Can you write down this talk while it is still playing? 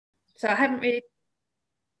So I haven't really.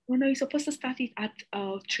 Oh no, you're supposed to start it at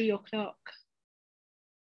 3 o'clock.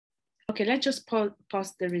 Okay, let's just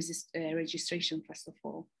pause the registration first of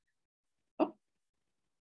all. Oh.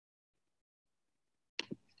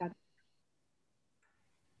 Start.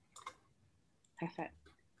 Perfect.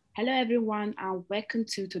 Hello everyone and welcome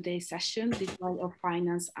to today's session, The Joy of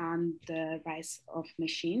Finance and the Rise of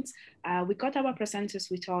Machines. We got our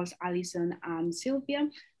presenters with us, Alison and Sylvia,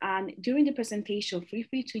 and during the presentation, feel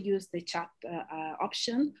free to use the chat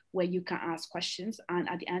option where you can ask questions, and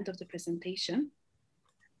at the end of the presentation,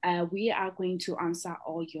 we are going to answer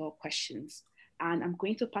all your questions, and I'm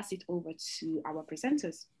going to pass it over to our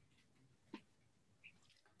presenters.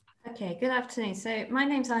 Okay, good afternoon. So my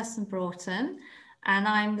name's Alison Broughton, and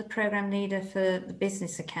I'm the program leader for the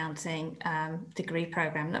business accounting degree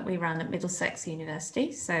program that we run at Middlesex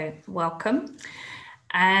University. So welcome.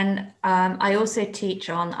 And I also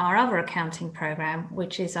teach on our other accounting program,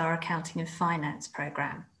 which is our accounting and finance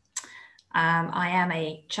program. I am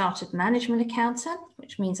a chartered management accountant,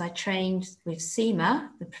 which means I trained with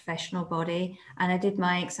CIMA, the professional body, and I did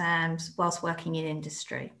my exams whilst working in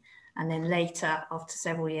industry. And then later, after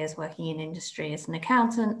several years working in industry as an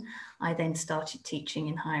accountant, I then started teaching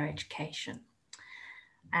in higher education.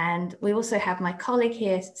 And we also have my colleague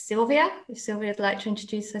here, Sylvia. If Sylvia would like to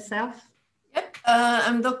introduce herself. Yep,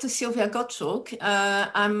 I'm Dr. Sylvia Gottschalk.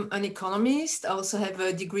 I'm an economist. I also have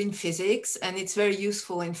a degree in physics, and it's very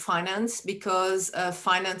useful in finance because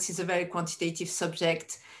finance is a very quantitative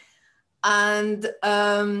subject. And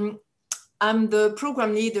I'm the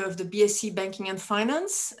program leader of the BSc Banking and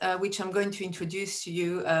Finance, which I'm going to introduce to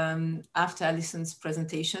you after Alison's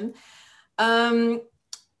presentation.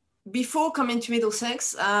 Before coming to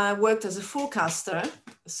Middlesex, I worked as a forecaster.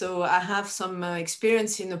 So I have some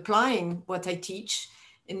experience in applying what I teach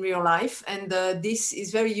in real life. And this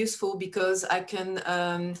is very useful because I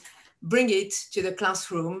can bring it to the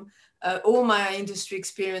classroom. All my industry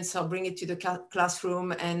experience, I'll bring it to the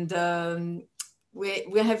classroom, and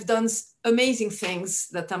we have done amazing things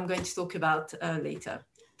that I'm going to talk about later.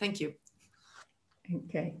 Thank you.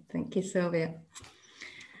 Okay, thank you, Sylvia.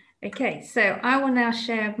 Okay, so I will now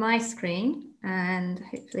share my screen, and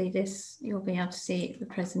hopefully you'll be able to see the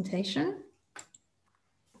presentation.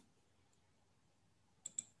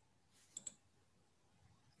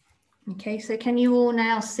 Okay, so can you all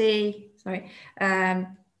now see, sorry, a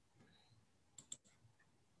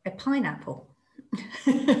pineapple?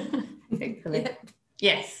 Hopefully. Yeah.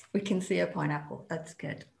 Yes, we can see a pineapple. That's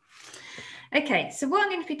good. Okay, so what I'm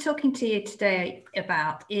going to be talking to you today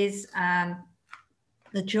about is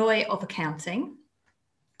the joy of accounting.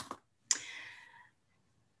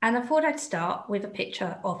 And I thought I'd start with a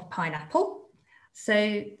picture of a pineapple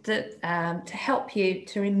so that to help you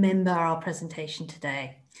to remember our presentation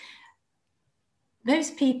today.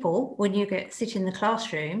 Most people, when you sit in the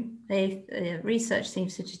classroom, research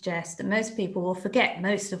seems to suggest that most people will forget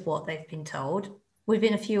most of what they've been told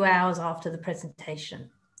within a few hours after the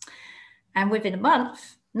presentation. And within a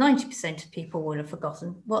month, 90% of people will have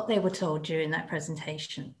forgotten what they were told during that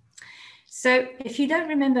presentation. So if you don't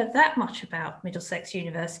remember that much about Middlesex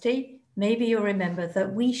University, maybe you'll remember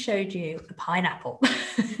that we showed you a pineapple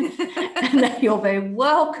and that you're very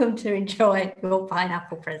welcome to enjoy your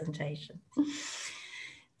pineapple presentation.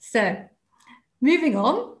 So moving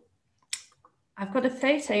on, I've got a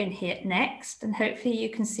photo in here next, and hopefully you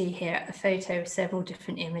can see here a photo of several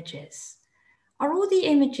different images. Are all the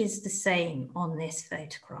images the same on this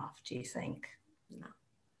photograph, do you think? No.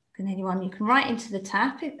 Can anyone, you can write into the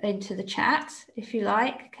chat if you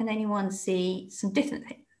like. Can anyone see some different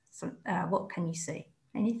things? What can you see?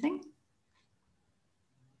 Anything?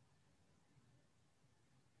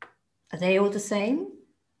 Are they all the same?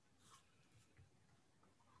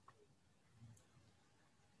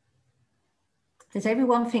 Does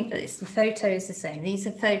everyone think that the photo is the same? These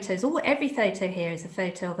are photos, every photo here is a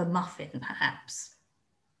photo of a muffin, perhaps.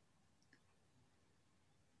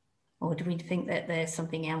 Or do we think that there's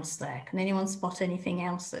something else there? Can anyone spot anything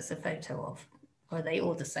else that's a photo of? Or are they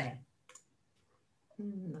all the same?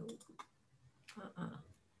 No.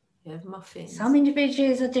 You have muffins. Some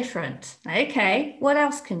individuals are different. Okay, what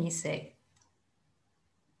else can you see?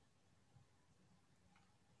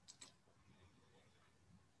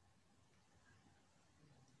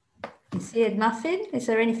 You see a muffin? Is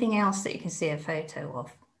there anything else that you can see a photo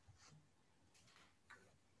of?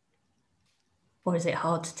 Or is it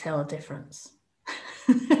hard to tell a difference?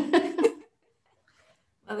 Well,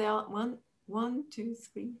 there are 1, 2,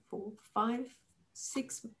 3, 4, 5,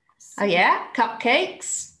 6. Oh yeah,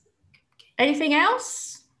 cupcakes. Anything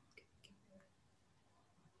else?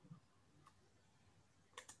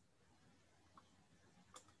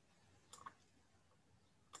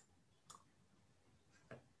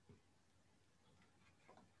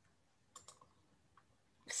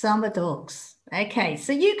 Some are dogs. Okay,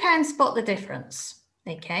 so you can spot the difference.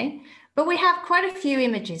 Okay, but we have quite a few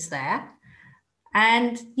images there,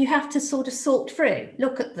 and you have to sort of sort through,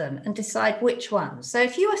 look at them and decide which one. So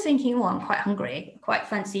if you were thinking, oh, I'm quite hungry, quite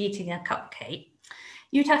fancy eating a cupcake,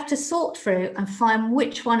 you'd have to sort through and find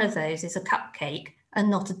which one of those is a cupcake and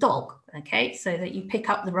not a dog, okay? So that you pick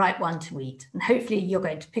up the right one to eat, and hopefully you're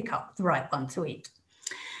going to pick up the right one to eat.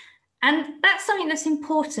 And that's something that's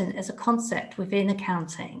important as a concept within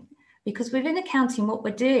accounting, because within accounting, what we're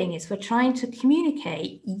doing is we're trying to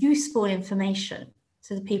communicate useful information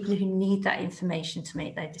to the people who need that information to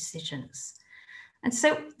make their decisions. And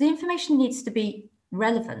so the information needs to be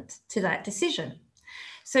relevant to that decision.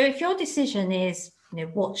 So if your decision is,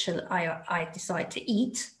 what shall I decide to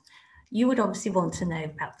eat, you would obviously want to know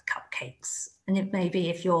about the cupcakes. And it may be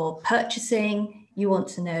if you're purchasing, you want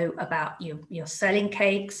to know about you're selling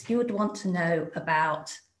cakes, you would want to know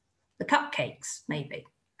about the cupcakes maybe,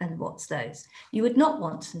 and what's those. You would not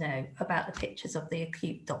want to know about the pictures of the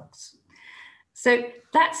cute dogs. So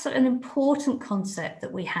that's an important concept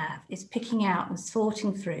that we have, is picking out and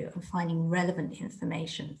sorting through and finding relevant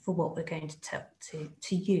information for what we're going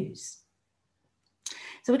to use.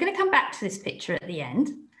 So we're going to come back to this picture at the end,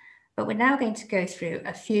 but we're now going to go through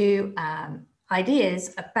a few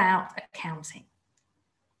ideas about accounting.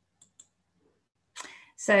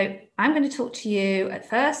 So I'm going to talk to you at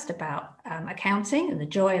first about accounting and the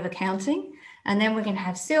joy of accounting, and then we're going to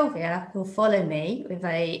have Sylvia, who'll follow me with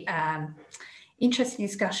a interesting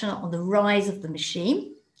discussion on the rise of the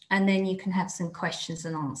machine, and then you can have some questions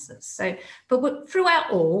and answers. So, but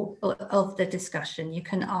throughout all of the discussion, you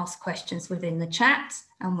can ask questions within the chat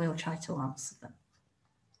and we'll try to answer them.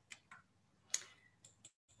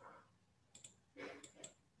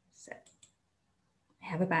 So, we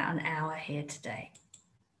have about an hour here today.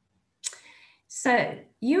 So,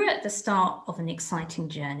 you're at the start of an exciting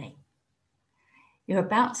journey. You're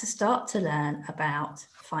about to start to learn about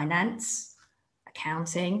finance,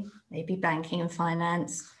 accounting, maybe banking and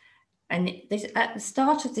finance. And at the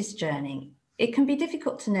start of this journey, it can be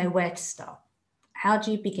difficult to know where to start. How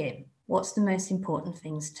do you begin? What's the most important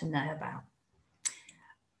things to know about?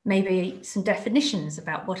 Maybe some definitions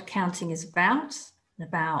about what accounting is about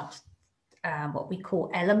what we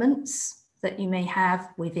call elements that you may have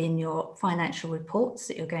within your financial reports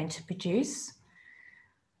that you're going to produce.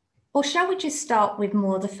 Or shall we just start with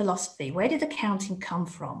more the philosophy? Where did accounting come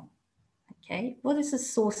from? Okay, what is the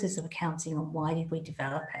sources of accounting and why did we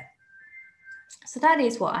develop it? So that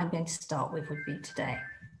is what I'm going to start with you today.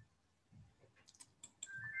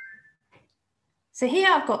 So here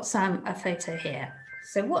I've got a photo here.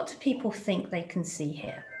 So what do people think they can see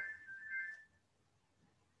here?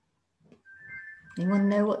 Anyone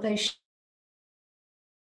know what those?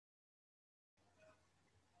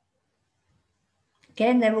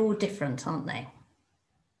 Again, they're all different, aren't they?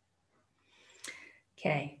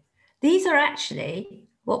 Okay. These are actually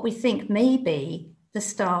what we think may be the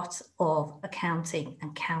start of accounting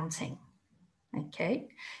and counting. Okay,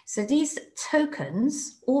 so these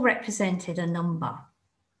tokens all represented a number.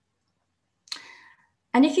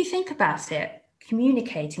 And if you think about it,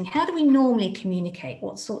 communicating, how do we normally communicate?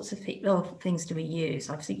 What sorts of things do we use?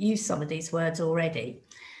 I've used some of these words already.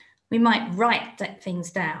 We might write things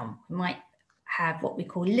down. We might have what we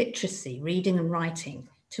call literacy, reading and writing,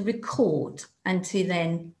 to record and to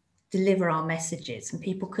then deliver our messages, and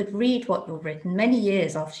people could read what you've written many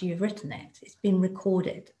years after you've written it. It's been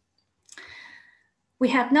recorded. We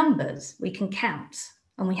have numbers, we can count,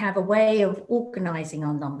 and we have a way of organizing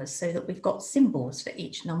our numbers so that we've got symbols for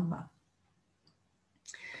each number.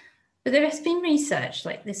 But there has been research,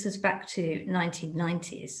 like this was back to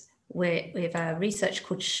 1990s, with a research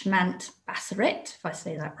called Schmant-Bassaret, if I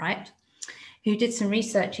say that right, who did some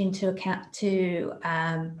research into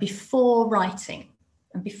before writing.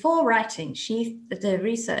 And before writing, the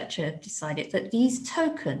researcher decided that these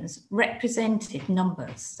tokens represented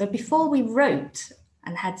numbers. So before we wrote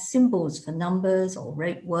and had symbols for numbers or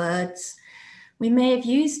wrote words, we may have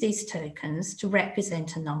used these tokens to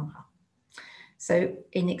represent a number. So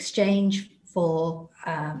in exchange for,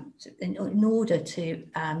 in order to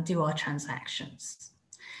do our transactions.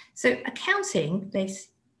 So accounting,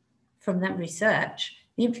 from that research,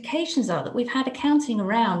 the implications are that we've had accounting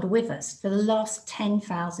around with us for the last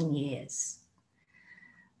 10,000 years.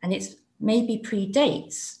 And it's maybe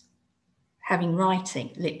predates having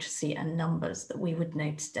writing, literacy, and numbers that we would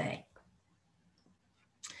know today.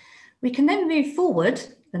 We can then move forward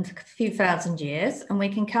a few thousand years, and we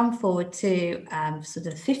can come forward to sort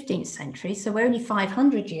of the 15th century. So we're only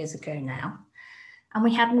 500 years ago now. And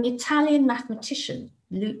we had an Italian mathematician,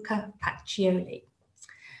 Luca Pacioli.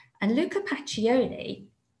 And Luca Pacioli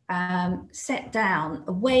set down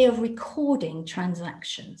a way of recording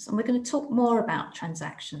transactions. And we're going to talk more about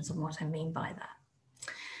transactions and what I mean by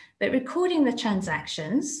that. But recording the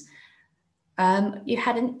transactions, you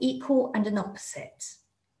had an equal and an opposite.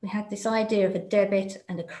 We had this idea of a debit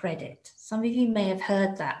and a credit. Some of you may have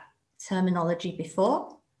heard that terminology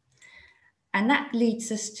before. And that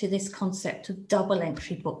leads us to this concept of double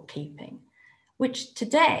entry bookkeeping, which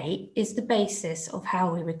today is the basis of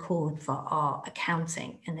how we record for our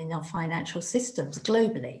accounting and in our financial systems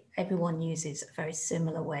globally. Everyone uses a very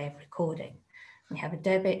similar way of recording. We have a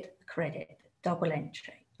debit, a credit, double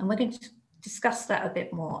entry, and we're going to discuss that a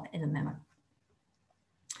bit more in a minute.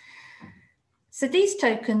 So these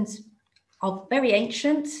tokens are very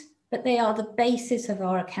ancient, but they are the basis of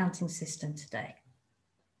our accounting system today.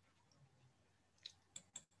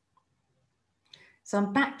 So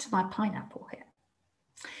I'm back to my pineapple here.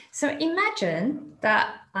 So imagine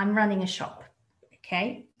that I'm running a shop,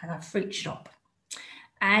 okay, a fruit shop,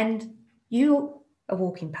 and you are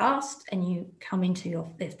walking past and you come into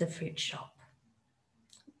the fruit shop,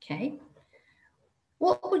 okay.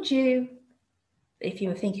 What would you, if you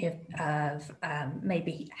were thinking of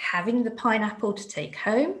maybe having the pineapple to take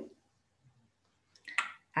home,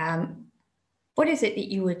 what is it that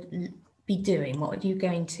you would be doing? What are you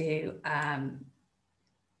going to,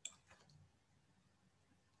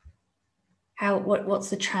 what's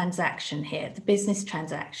the transaction here, the business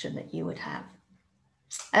transaction that you would have?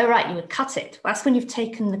 Oh, right, you would cut it. That's when you've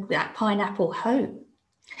taken that pineapple home.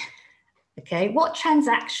 Okay, what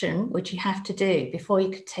transaction would you have to do before you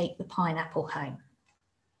could take the pineapple home?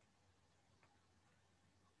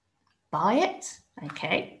 Buy it,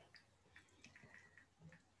 okay.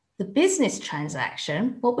 The business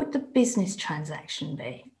transaction, what would the business transaction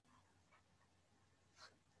be?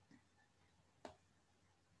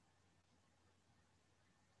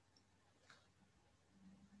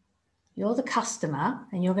 You're the customer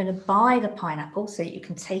and you're going to buy the pineapple so that you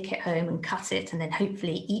can take it home and cut it and then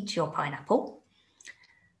hopefully eat your pineapple.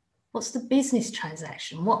 What's the business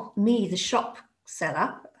transaction? What me, the shop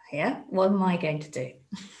seller here, what am I going to do?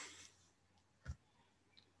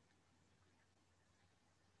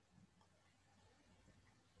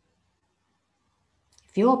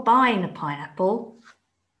 If you're buying the pineapple,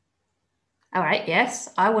 all right, yes,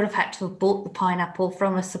 I would have had to have bought the pineapple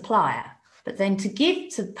from a supplier. But then to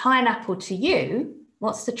give the pineapple to you,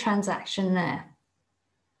 what's the transaction there?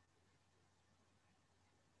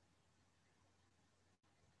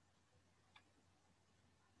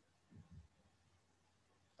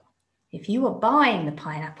 If you are buying the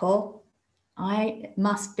pineapple, I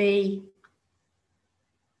must be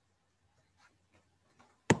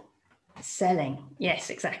selling. Yes,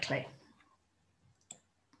 exactly.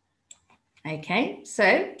 Okay,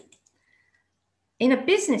 so in a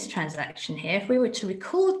business transaction here, if we were to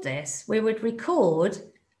record this, we would record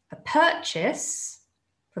a purchase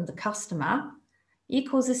from the customer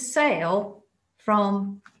equals a sale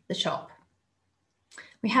from the shop.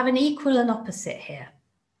 We have an equal and opposite here.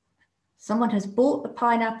 Someone has bought the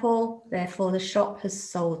pineapple, therefore the shop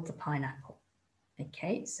has sold the pineapple.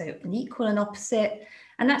 Okay, so an equal and opposite,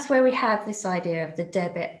 and that's where we have this idea of the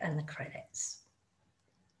debit and the credits.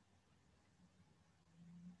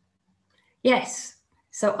 Yes,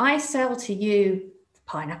 so I sell to you the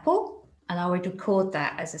pineapple and I would record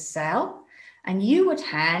that as a sale and you would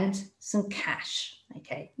hand some cash.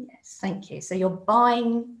 Okay, yes, thank you. So you're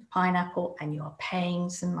buying the pineapple and you're paying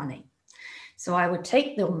some money. So I would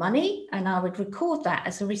take the money and I would record that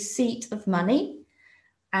as a receipt of money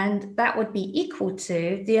and that would be equal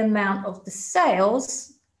to the amount of the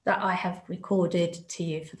sales that I have recorded to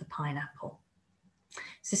you for the pineapple.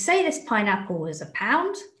 So say this pineapple was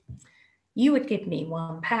 £1. You would give me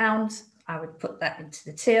 £1, I would put that into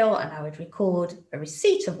the till and I would record a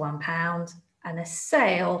receipt of £1 and a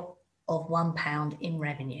sale of £1 in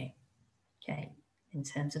revenue, okay, in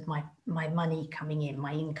terms of my money coming in,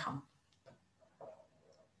 my income.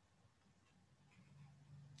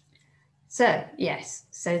 So yes,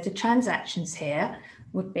 so the transactions here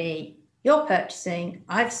would be you're purchasing,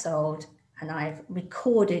 I've sold, and I've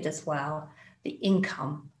recorded as well the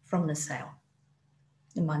income from the sale.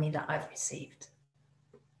 The money that I've received.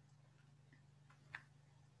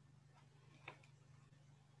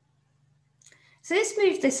 So let's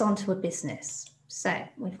move this on to a business. So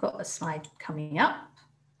we've got a slide coming up.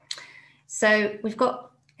 So we've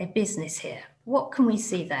got a business here. What can we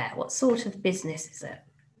see there? What sort of business is it?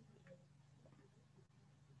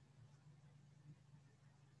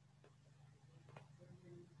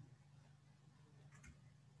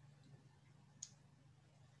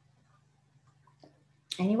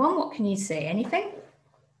 Anyone? What can you see? Anything?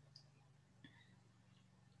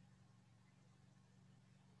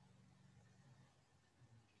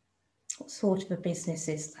 sort of a business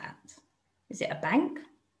is that? Is it a bank?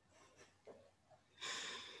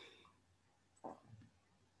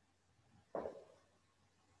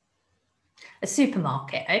 A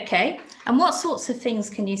supermarket, okay. And what sorts of things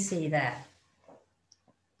can you see there?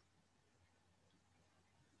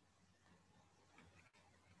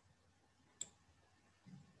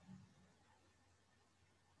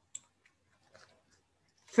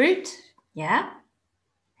 Fruit, yeah.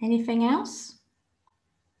 Anything else?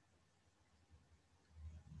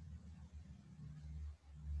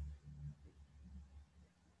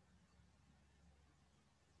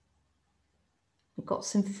 We've got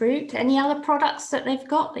some fruit. Any other products that they've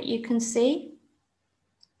got that you can see?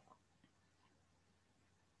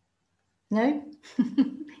 No?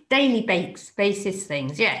 Daily basis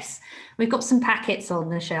things, yes. We've got some packets on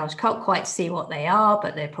the shelves. Can't quite see what they are,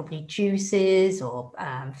 but they're probably juices or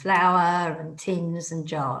flour and tins and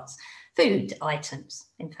jars. Food items,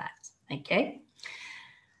 in fact, okay.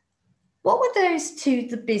 What were those to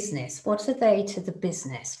the business? What are they to the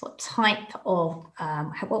business? What type of,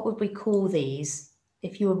 what would we call these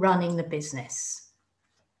if you were running the business?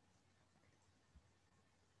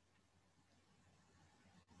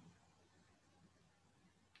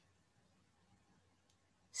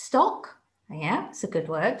 Stock, yeah, it's a good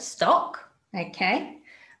word, stock, okay.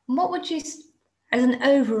 And what would you, as an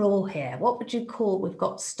overall here, what would you call, we've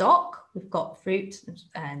got stock, we've got fruit,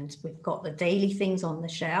 and we've got the daily things on the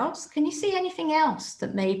shelves. Can you see anything else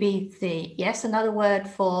that maybe yes, another word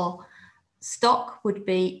for stock would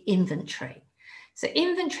be inventory. So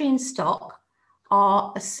inventory and stock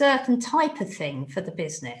are a certain type of thing for the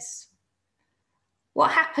business.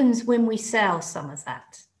 What happens when we sell some of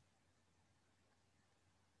that?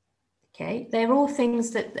 Okay, they're all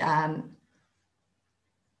things that,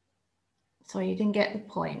 sorry, you didn't get the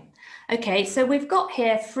point. Okay, so we've got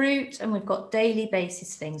here fruit and we've got daily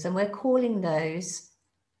basis things, and we're calling those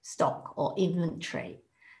stock or inventory.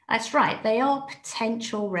 That's right, they are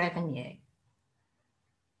potential revenue.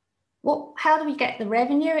 How do we get the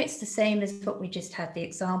revenue? It's the same as what we just had the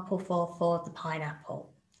example for the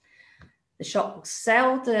pineapple. The shop will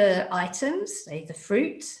sell the items, say the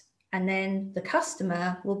fruit, and then the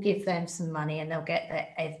customer will give them some money and they'll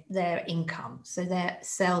get their income. So their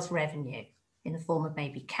sales revenue in the form of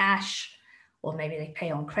maybe cash, or maybe they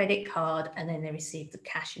pay on credit card and then they receive the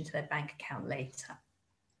cash into their bank account later.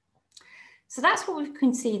 So that's what we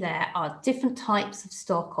can see there are different types of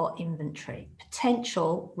stock or inventory,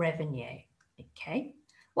 potential revenue, okay?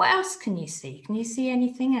 What else can you see? Can you see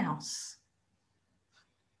anything else?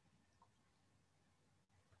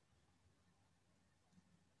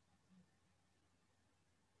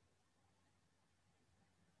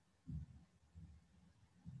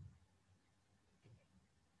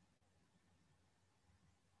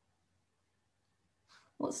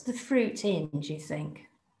 What's the fruit in, do you think?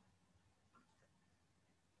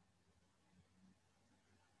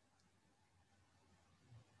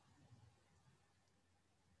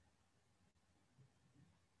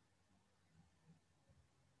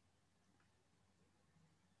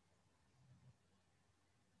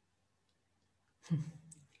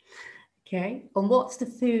 Okay, and what's the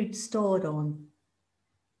food stored on?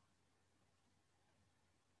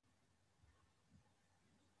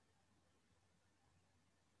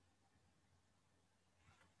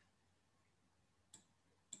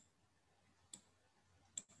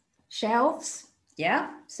 Shelves,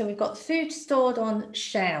 yeah. So we've got food stored on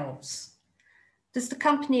shelves. Does the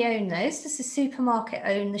company own those? Does the supermarket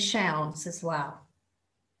own the shelves as well?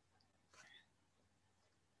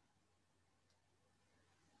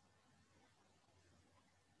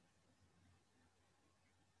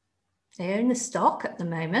 They own the stock at the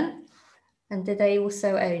moment. And do they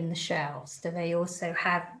also own the shelves? Do they also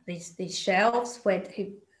have these shelves? Are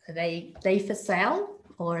they for sale,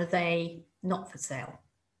 or are they not for sale?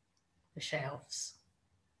 The shelves.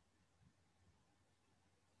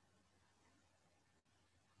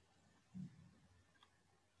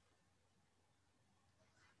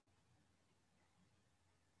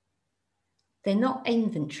 They're not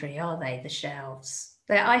inventory, are they, the shelves?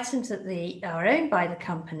 They're items that are owned by the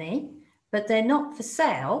company, but they're not for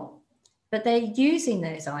sale, but they're using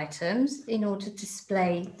those items in order to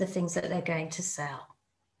display the things that they're going to sell,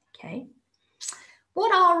 okay?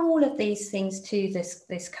 What are all of these things to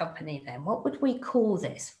this company then? What would we call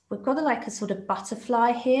this? We've got like a sort of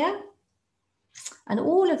butterfly here. And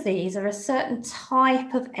all of these are a certain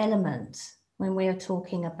type of element when we are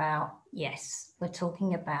talking about, yes, we're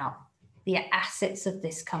talking about the assets of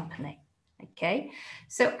this company, okay?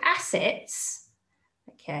 So assets,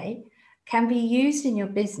 okay, can be used in your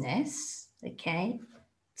business, okay,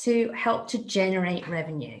 to help to generate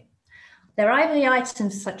revenue. They're either the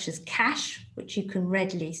items such as cash, which you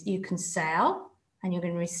can sell and you're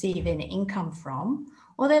going to receive an income from,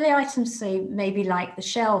 or they're the items, say, maybe like the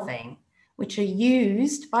shelving, which are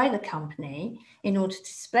used by the company in order to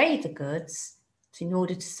display the goods, in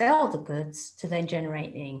order to sell the goods, to then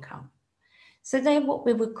generate the income. So they're what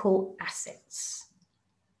we would call assets.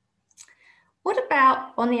 What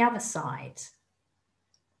about on the other side?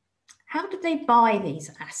 How did they buy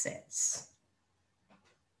these assets?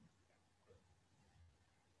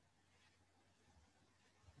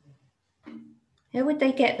 Where would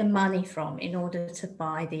they get the money from in order to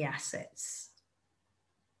buy the assets?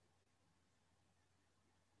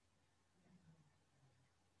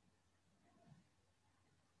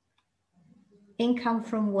 Income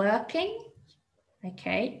from working,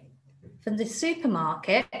 okay. From the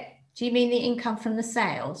supermarket, do you mean the income from the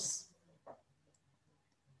sales?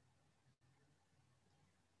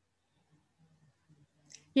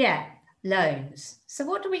 Yeah, loans. So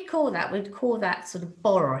what do we call that? We'd call that sort of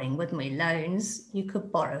borrowing, wouldn't we? Loans, you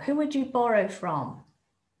could borrow. Who would you borrow from?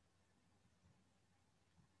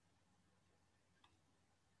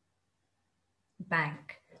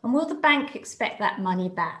 Bank. And will the bank expect that money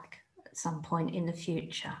back at some point in the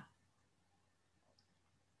future?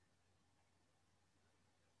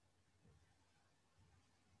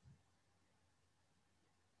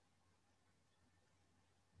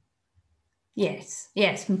 Yes,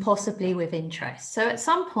 yes, and possibly with interest. So at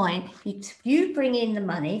some point, you bring in the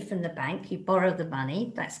money from the bank, you borrow the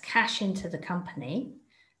money, that's cash into the company,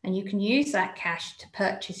 and you can use that cash to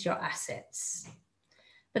purchase your assets.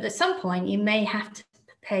 But at some point, you may have to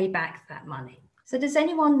pay back that money. So does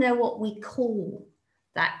anyone know what we call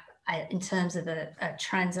that in terms of a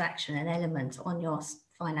transaction, an element on your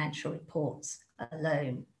financial reports, a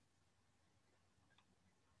loan?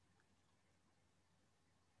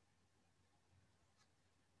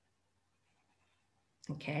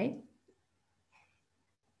 Okay.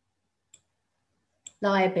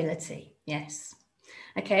 Liability, yes.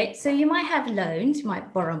 Okay, so you might have loans, you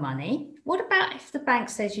might borrow money. What about if the bank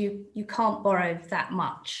says you can't borrow that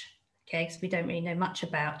much? Okay, because we don't really know much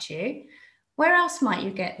about you. Where else might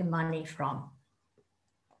you get the money from?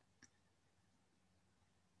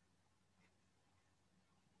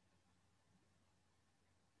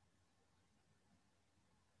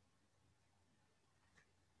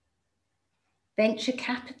 Venture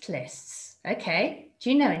capitalists. Okay, do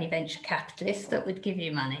you know any venture capitalists that would give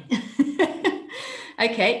you money?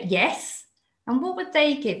 Okay, yes. And what would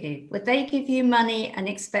they give you? Would they give you money and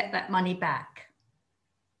expect that money back?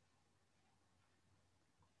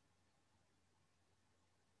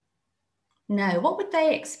 No, what would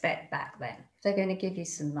they expect back then if they're going to give you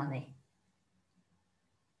some money?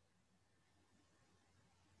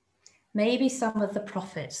 Maybe some of the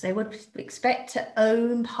profits. They would expect to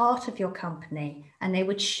own part of your company and they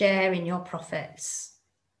would share in your profits.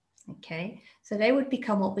 Okay, so they would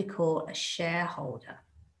become what we call a shareholder,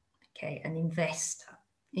 okay, an investor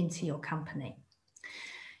into your company.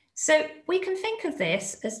 So we can think of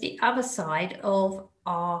this as the other side of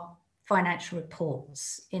our financial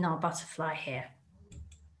reports in our butterfly here.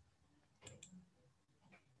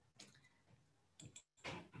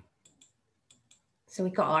 So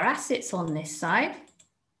we've got our assets on this side.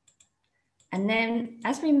 And then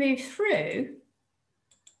as we move through,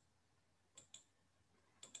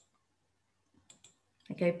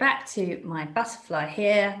 I go back to my butterfly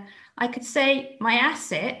here. I could say my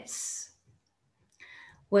assets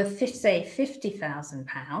were, say,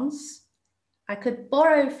 £50,000. I could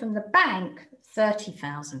borrow from the bank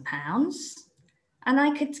 £30,000. And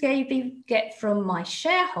I could maybe get from my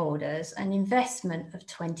shareholders an investment of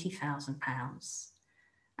 £20,000.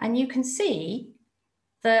 And you can see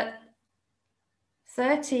that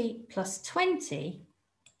 30 plus 20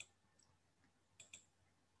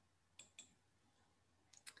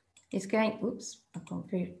 is going, oops, I've gone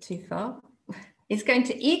through too far, is going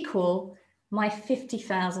to equal my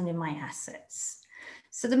 50,000 in my assets.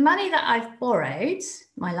 So the money that I've borrowed,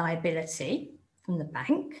 my liability from the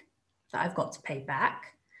bank that I've got to pay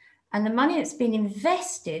back, and the money that's been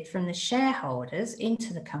invested from the shareholders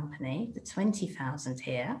into the company, the 20,000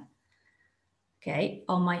 here, okay,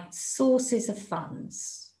 are my sources of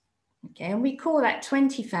funds. Okay, and we call that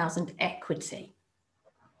 20,000 equity.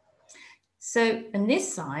 So on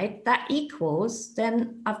this side, that equals,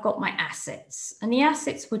 then I've got my assets. And the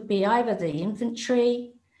assets would be either the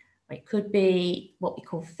inventory, or it could be what we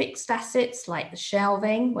call fixed assets, like the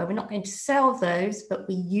shelving, where we're not going to sell those, but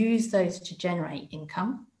we use those to generate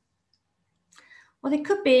income. Or there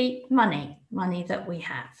could be money that we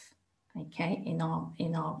have, okay, in our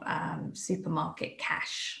supermarket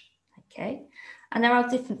cash, okay. And there are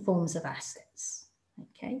different forms of assets,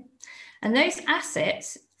 okay? And those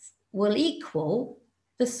assets will equal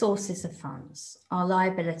the sources of funds, our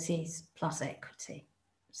liabilities plus equity.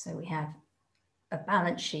 So we have a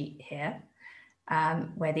balance sheet here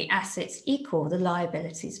where the assets equal the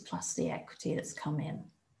liabilities plus the equity that's come in.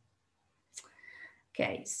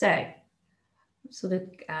 Okay, so sort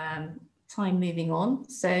of time moving on.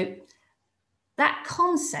 So that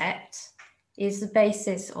concept is the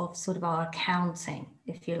basis of sort of our accounting,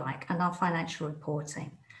 if you like, and our financial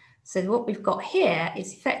reporting. So what we've got here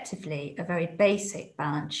is effectively a very basic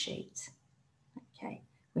balance sheet. Okay,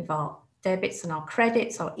 with our debits and our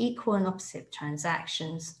credits, our equal and opposite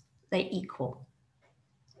transactions, they equal.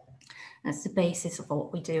 That's the basis of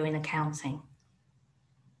what we do in accounting.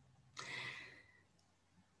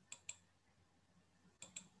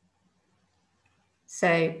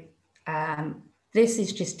 So this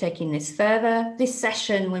is just taking this further. This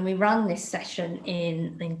session, when we run this session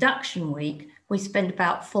in the induction week, we spend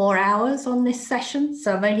about 4 hours on this session.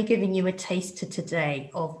 So I'm only giving you a taster today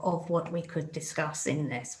of what we could discuss in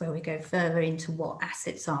this, where we go further into what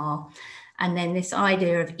assets are. And then this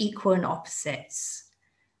idea of equal and opposites.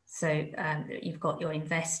 So you've got your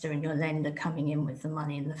investor and your lender coming in with the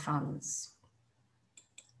money in the funds.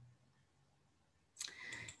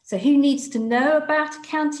 So who needs to know about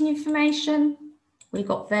accounting information? We've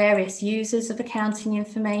got various users of accounting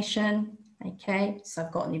information. Okay, so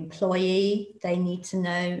I've got an employee, they need to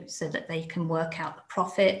know so that they can work out the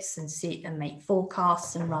profits and see and make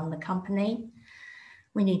forecasts and run the company.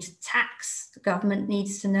 We need tax, the government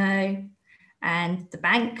needs to know, and the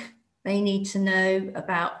bank, they need to know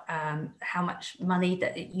about how much money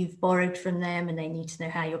that you've borrowed from them, and they need to know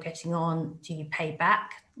how you're getting on. Do you pay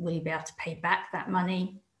back? Will you be able to pay back that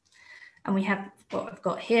money? And we have what I've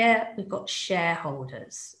got here, we've got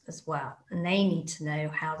shareholders as well, and they need to know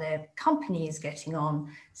how their company is getting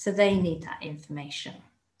on, so they need that information.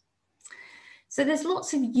 So there's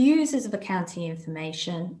lots of users of accounting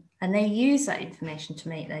information, and they use that information to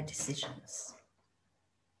make their decisions.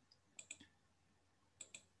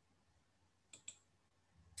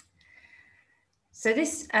 So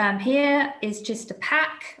this here is just a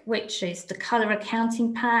pack, which is the colour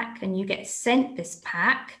accounting pack, and you get sent this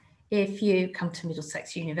pack if you come to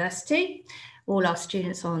Middlesex University. All our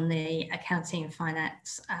students on the accounting and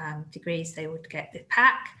finance degrees, they would get the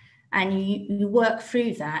pack, and you work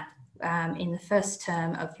through that in the first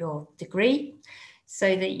term of your degree,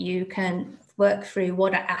 so that you can work through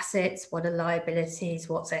what are assets, what are liabilities,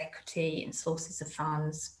 what's equity and sources of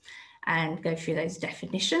funds, and go through those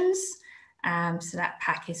definitions. So that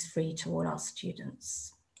pack is free to all our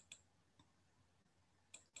students.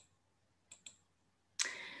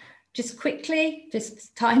 Just quickly,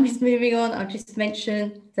 just time is moving on, I'll just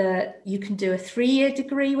mention that you can do a 3-year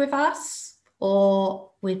degree with us,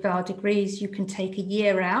 or with our degrees, you can take a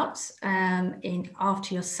year out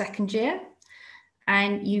after your 2nd year,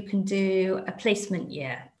 and you can do a placement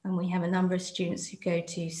year. And we have a number of students who go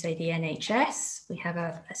to, say, the NHS. We have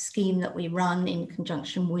a scheme that we run in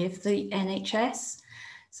conjunction with the NHS.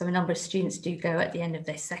 So a number of students do go at the end of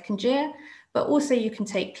their 2nd year. But also you can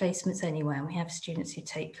take placements anywhere. And we have students who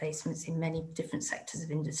take placements in many different sectors of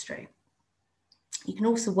industry. You can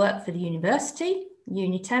also work for the university,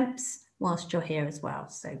 Unitemps, whilst you're here as well.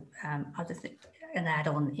 So an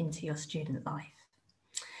add-on into your student life.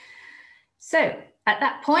 So at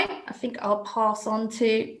that point, I think I'll pass on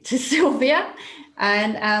to Sylvia,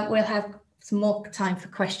 and we'll have some more time for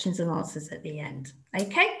questions and answers at the end.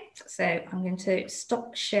 Okay, so I'm going to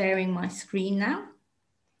stop sharing my screen now.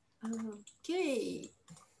 Okay,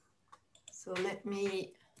 so let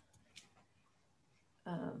me,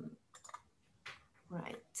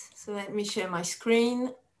 so let me share my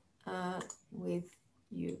screen with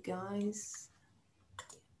you guys.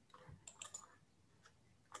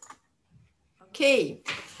 Okay,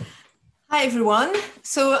 hi everyone.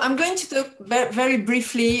 So I'm going to talk very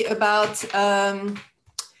briefly about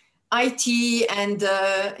IT and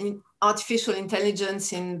artificial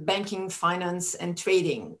intelligence in banking, finance, and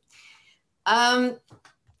trading. When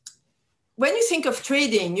you think of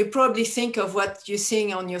trading, you probably think of what you're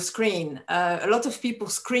seeing on your screen. A lot of people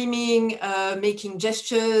screaming, making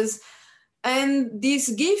gestures. And this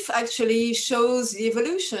GIF actually shows the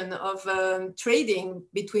evolution of trading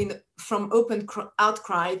from open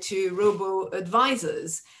outcry to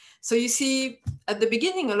robo-advisors. So you see at the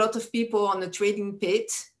beginning, a lot of people on the trading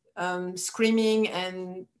pit screaming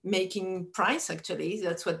and making price, actually.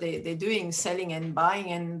 That's what they're doing, selling and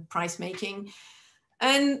buying and price making.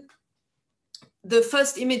 And the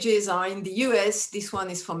first images are in the US. This one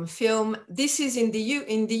is from a film. This is in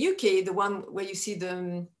the UK, the one where you see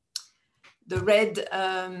the red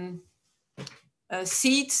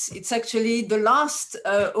seats. It's actually the last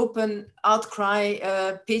open outcry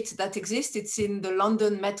pit that exists. It's in the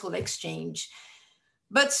London Metal Exchange.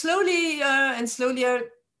 But slowly and slowly,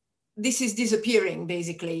 this is disappearing,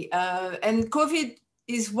 basically. And COVID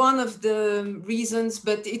is one of the reasons,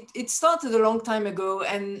 but it started a long time ago.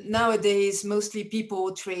 And nowadays, mostly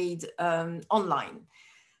people trade online.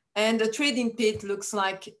 And a trading pit looks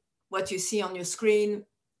like what you see on your screen.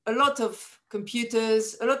 A lot of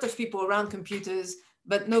computers, a lot of people around computers,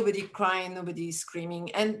 but nobody crying, nobody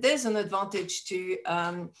screaming. And there's an advantage to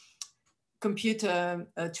computer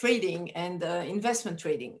trading and investment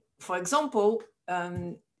trading. For example,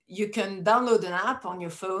 you can download an app on your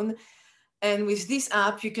phone, and with this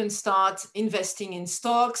app, you can start investing in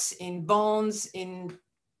stocks, in bonds, in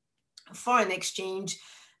foreign exchange.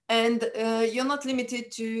 And you're not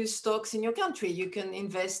limited to stocks in your country. You can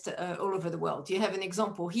invest all over the world. You have an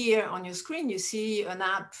example here on your screen. You see an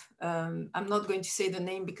app. I'm not going to say the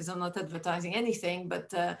name because I'm not advertising anything,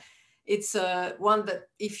 but it's one that,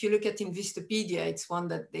 if you look at Investopedia, it's one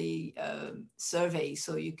that they survey,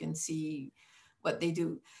 so you can see what they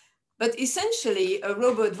do. But essentially, a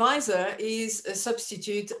robo-advisor is a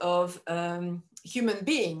substitute of human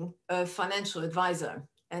being, a financial advisor,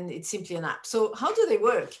 and it's simply an app. So how do they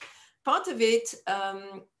work? Part of it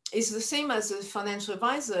is the same as a financial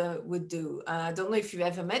advisor would do. I don't know if you've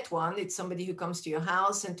ever met one. It's somebody who comes to your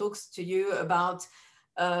house and talks to you about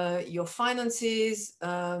your finances,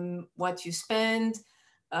 what you spend,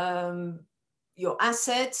 your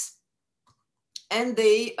assets, and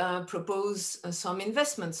they propose some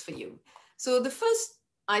investments for you. So the first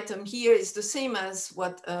item here is the same as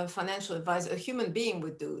what a financial advisor, a human being,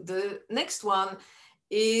 would do. The next one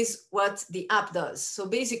is what the app does. So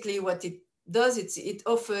basically what it does, it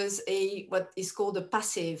offers what is called a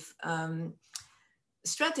passive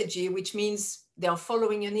strategy, which means they are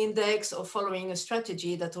following an index or following a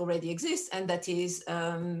strategy that already exists and that is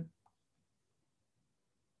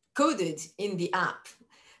coded in the app.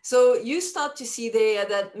 So you start to see there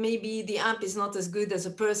that maybe the app is not as good as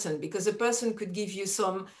a person, because a person could give you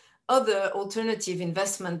some other alternative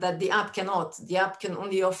investment that the app cannot. The app can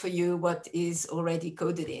only offer you what is already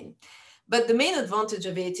coded in. But the main advantage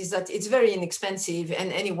of it is that it's very inexpensive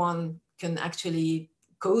and anyone can actually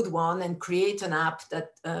code one and create an app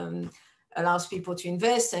that allows people to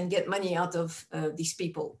invest and get money out of these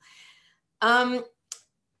people.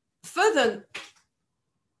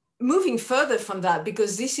 Moving further from that,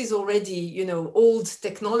 because this is already, old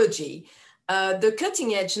technology, the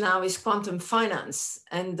cutting edge now is quantum finance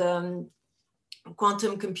and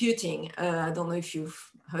quantum computing. I don't know if you've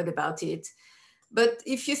heard about it, but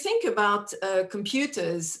if you think about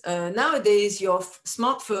computers, nowadays your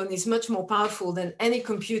smartphone is much more powerful than any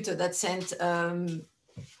computer that sent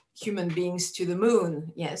human beings to the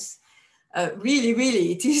moon. Yes, really,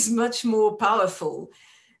 really, it is much more powerful.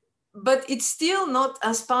 But it's still not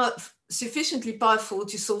as sufficiently powerful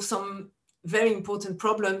to solve some very important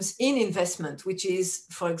problems in investment, which is,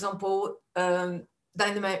 for example,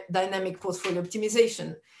 dynamic portfolio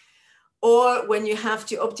optimization. Or when you have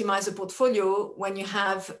to optimize a portfolio, when you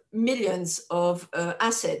have millions of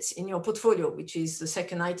assets in your portfolio, which is the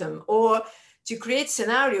second item, or to create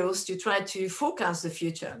scenarios to try to forecast the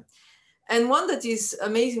future. And one that is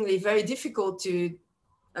amazingly very difficult to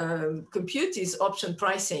compute is option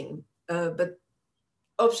pricing, but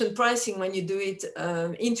option pricing when you do it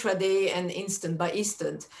intraday and instant by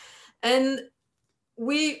instant. And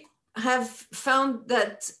we have found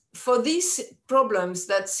that for these problems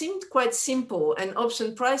that seemed quite simple, and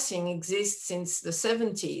option pricing exists since the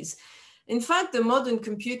 70s, in fact, the modern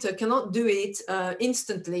computer cannot do it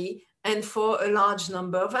instantly and for a large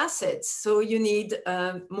number of assets. So you need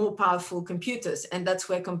more powerful computers, and that's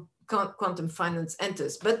where quantum finance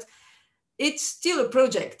enters. But it's still a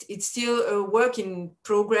project. It's still a work in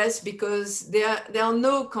progress because there are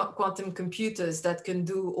no quantum computers that can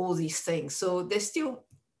do all these things. So there's still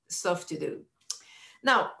stuff to do.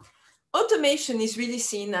 Now, automation is really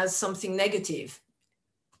seen as something negative.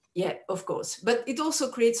 Yeah, of course, but it also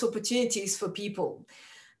creates opportunities for people.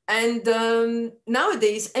 And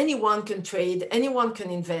nowadays, anyone can trade, anyone can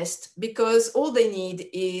invest, because all they need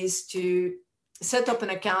is to set up an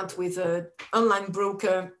account with an online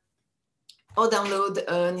broker, or download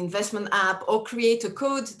an investment app, or create a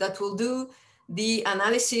code that will do the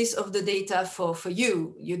analysis of the data for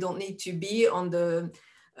you. You don't need to be on the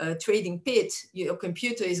trading pit. Your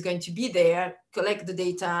computer is going to be there, collect the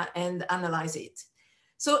data and analyze it.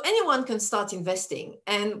 So anyone can start investing.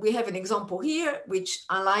 And we have an example here, which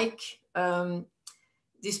I like,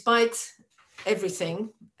 despite everything,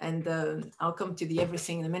 and I'll come to the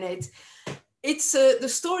everything in a minute. it's the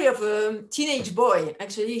story of a teenage boy.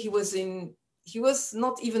 Actually, he was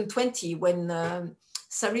not even 20 when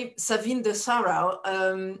Savinder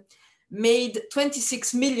Sarao made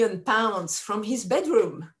 26 million pounds from his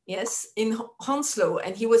bedroom, yes, in Hounslow.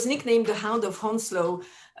 And he was nicknamed the Hound of Hounslow,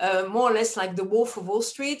 more or less like the Wolf of Wall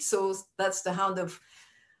Street. So that's the Hound of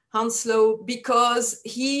Hounslow, because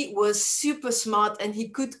he was super smart and he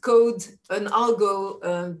could code an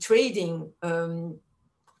algo trading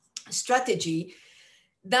strategy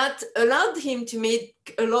that allowed him to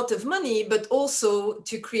make a lot of money, but also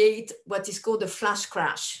to create what is called a flash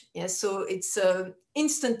crash. Yes, so it's an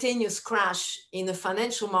instantaneous crash in a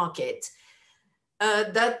financial market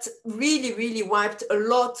that really, really wiped a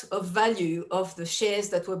lot of value of the shares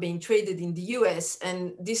that were being traded in the US.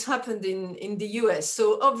 And this happened in the US.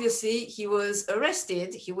 So obviously he was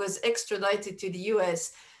arrested, he was extradited to the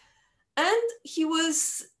US, and he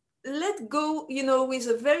was let go, you know, with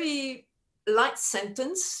a very light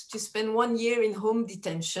sentence to spend 1 year in home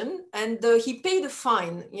detention. And he paid a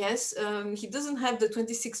fine, yes. He doesn't have the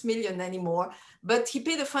 26 million anymore, but he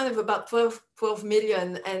paid a fine of about 12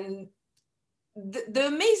 million. And the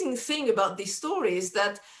amazing thing about this story is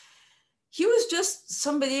that he was just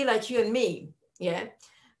somebody like you and me, yeah,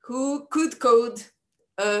 who could code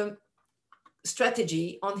a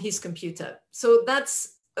strategy on his computer. So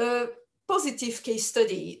that's a positive case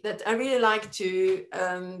study that I really like to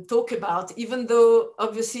talk about, even though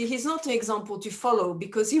obviously he's not an example to follow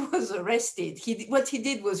because he was arrested. What he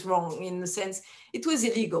did was wrong, in the sense it was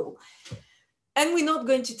illegal. And we're not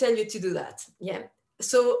going to tell you to do that, yeah.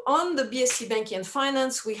 So on the BSc Banking and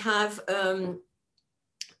Finance, we have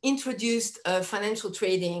introduced financial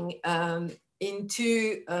trading in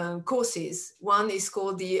two courses. One is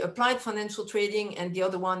called the Applied Financial Trading and the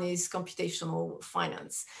other one is Computational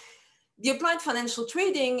Finance. The Applied Financial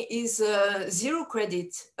Trading is a zero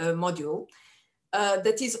credit module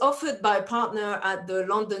that is offered by a partner at the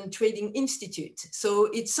London Trading Institute. So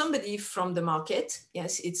it's somebody from the market.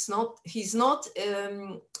 Yes, he's not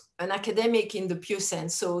an academic in the pure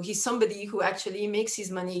sense. So he's somebody who actually makes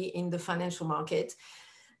his money in the financial market.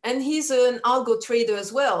 And he's an algo trader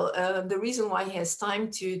as well. The reason why he has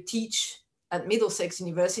time to teach at Middlesex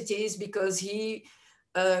University is because he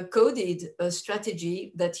coded a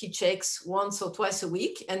strategy that he checks once or twice a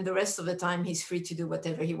week, and the rest of the time he's free to do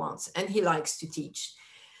whatever he wants, and he likes to teach.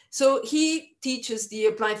 So he teaches the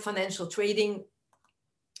applied financial trading,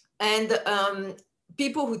 and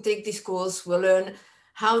people who take this course will learn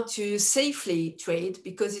how to safely trade,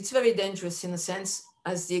 because it's very dangerous in a sense,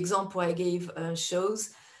 as the example I gave shows.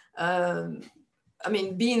 I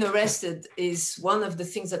mean, being arrested is one of the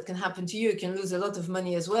things that can happen to you. You can lose a lot of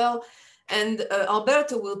money as well. And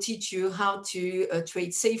Alberto will teach you how to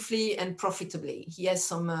trade safely and profitably. He has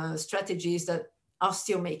some strategies that are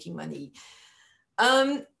still making money.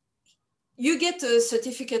 You get a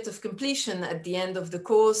certificate of completion at the end of the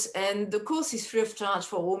course, and the course is free of charge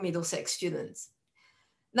for all Middlesex students.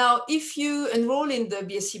 Now, if you enroll in the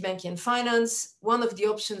BSc Banking and Finance, one of the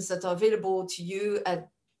options that are available to you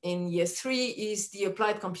in year 3 is the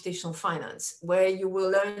Applied Computational Finance, where you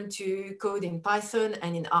will learn to code in Python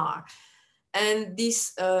and in R. And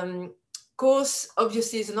this course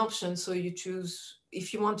obviously is an option, so you choose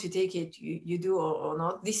if you want to take it, you do or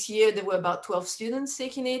not. This year there were about 12 students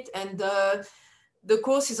taking it, and the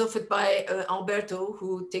course is offered by Alberto,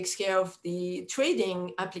 who takes care of the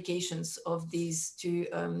trading applications of these two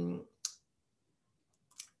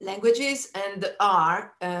languages, and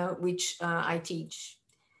R, which I teach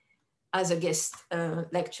as a guest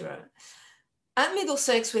lecturer. At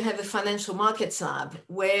Middlesex, we have a financial markets lab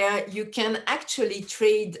where you can actually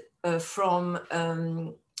trade from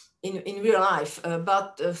in real life.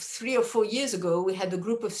 About 3 or 4 years ago, we had a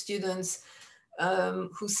group of students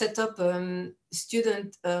who set up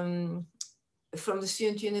student from the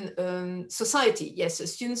Student Union Society, yes, a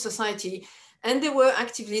student society, and they were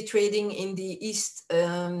actively trading in the East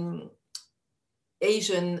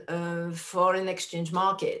Asian foreign exchange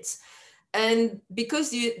markets. And because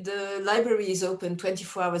the library is open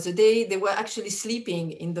 24 hours a day, they were actually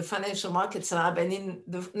sleeping in the financial markets lab. And in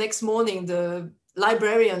the next morning, the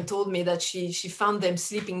librarian told me that she found them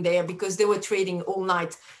sleeping there because they were trading all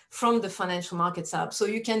night from the financial markets lab. So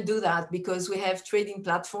you can do that because we have trading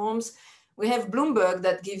platforms. We have Bloomberg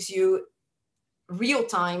that gives you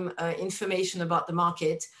real-time information about the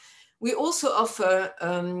market. We also offer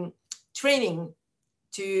training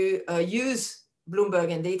to use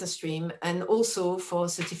Bloomberg and DataStream, and also for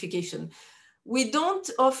certification. We don't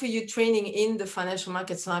offer you training in the financial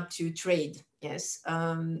markets lab to trade. Yes,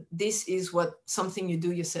 this is something you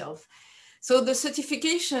do yourself. So the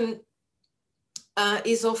certification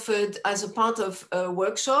is offered as a part of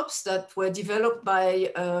workshops that were developed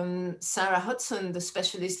by Sarah Hudson, the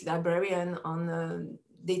specialist librarian on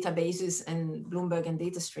databases and Bloomberg and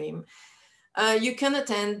DataStream. You can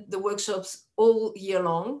attend the workshops all year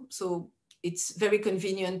long, so it's very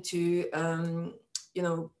convenient to,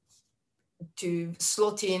 to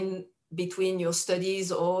slot in between your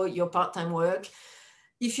studies or your part-time work.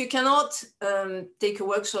 If you cannot take a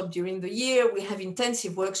workshop during the year, we have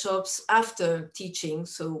intensive workshops after teaching,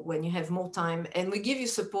 so when you have more time, and we give you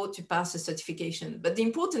support to pass the certification. But the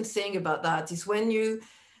important thing about that is when you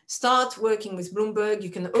start working with Bloomberg, you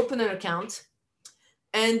can open an account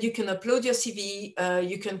and you can upload your CV,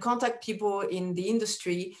 you can contact people in the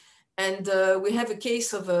industry. And we have a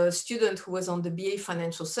case of a student who was on the BA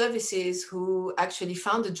Financial Services who actually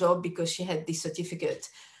found a job because she had this certificate.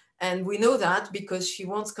 And we know that because she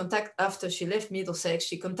once after she left Middlesex,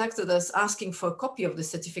 she contacted us asking for a copy of the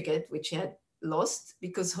certificate, which she had lost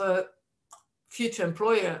because her future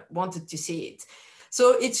employer wanted to see it.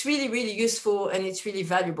 So it's really, really useful and it's really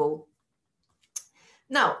valuable.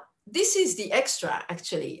 Now, this is the extra,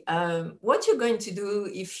 actually. What you're going to do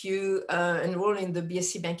if you enroll in the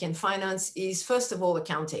BSc Banking and Finance is, first of all,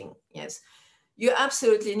 accounting. Yes, you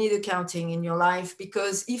absolutely need accounting in your life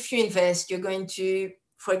because if you invest, you're going to,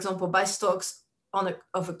 for example, buy stocks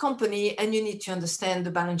of a company and you need to understand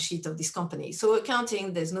the balance sheet of this company. So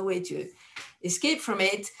accounting, there's no way to escape from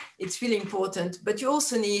it. It's really important, but you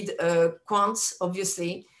also need quants,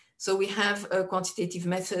 obviously. So we have quantitative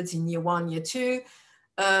methods in year 1, year 2,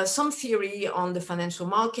 some theory on the financial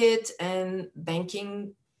market and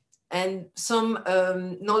banking, and some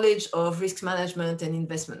knowledge of risk management and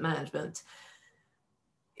investment management.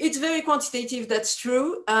 It's very quantitative, that's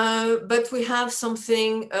true, but we have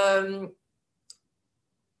something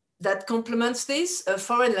that complements this.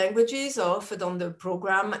 Foreign languages are offered on the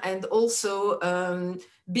program, and also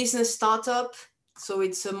business startup. So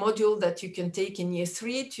it's a module that you can take in year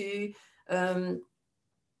 3 to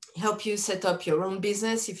help you set up your own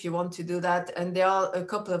business if you want to do that. And there are a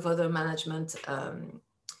couple of other management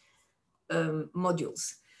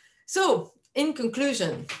modules. So in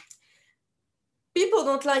conclusion, people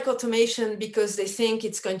don't like automation because they think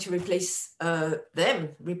it's going to replace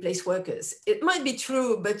replace workers. It might be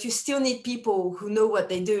true, but you still need people who know what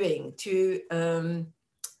they're doing to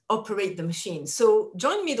operate the machine. So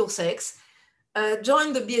join Middlesex,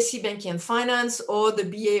 join the BSc Banking and Finance or the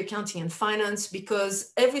BA Accounting and Finance,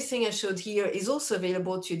 because everything I showed here is also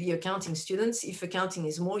available to the accounting students if accounting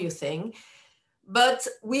is more your thing. But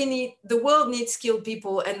the world needs skilled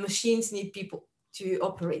people and machines need people to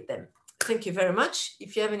operate them. Thank you very much.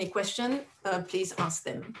 If you have any question, please ask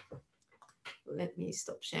them. Let me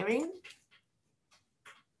stop sharing.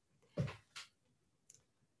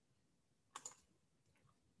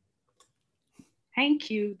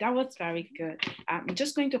 Thank you. That was very good. I'm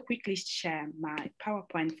just going to quickly share my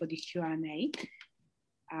PowerPoint for the Q&A.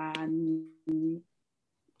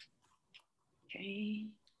 Okay,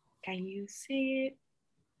 can you see it?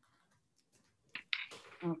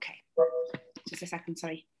 Okay, just a second,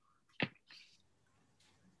 sorry.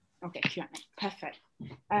 Okay, Q&A, perfect.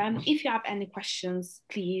 If you have any questions,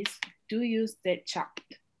 please do use the chat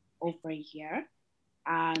over here.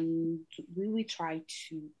 And we will try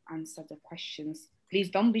to answer the questions. Please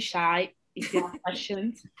don't be shy if you have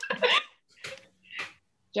questions.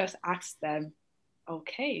 Just ask them.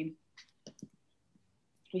 Okay.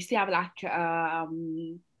 We still have like, I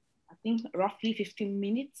think roughly 15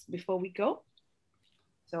 minutes before we go.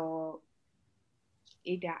 So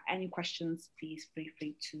if there are any questions, please feel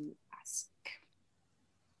free to ask.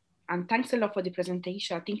 And thanks a lot for the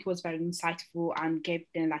presentation. I think it was very insightful and gave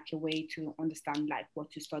them like a way to understand like what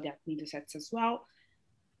to study at Middlesex as well.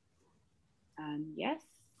 And yes,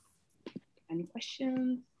 any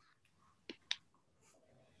questions?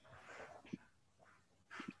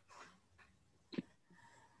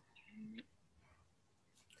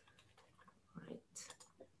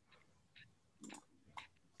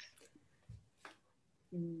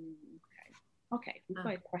 Okay, we've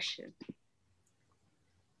got a question.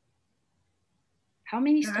 How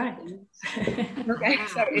many students? Okay,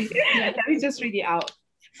 sorry. Let me just read it out.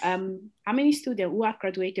 How many students who have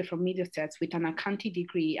graduated from Middlesex with an accounting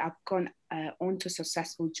degree have gone on to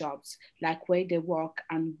successful jobs, like where they work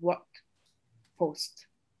and what post,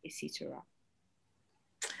 etc.?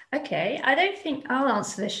 Okay, I don't think I'll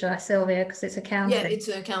answer this, shall I, Sylvia, because it's accounting. Yeah, it's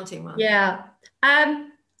an accounting one. Yeah.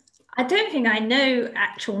 I don't think I know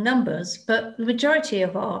actual numbers, but the majority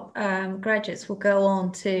of our graduates will go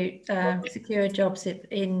on to secure jobs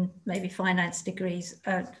in maybe finance degrees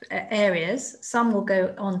areas. Some will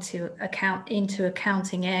go on to into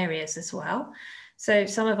accounting areas as well. So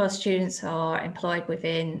some of our students are employed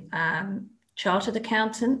within chartered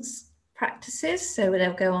accountants practices, so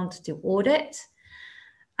they'll go on to do audit.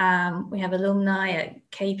 We have alumni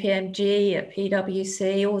at KPMG, at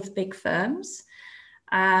PwC, all the big firms,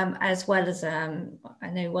 as well as I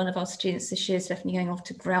know one of our students this year is definitely going off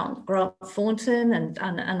to Grant Thornton and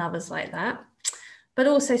others like that. But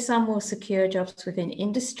also some will secure jobs within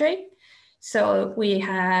industry. So we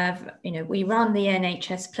have, we run the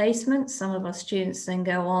NHS placements. Some of our students then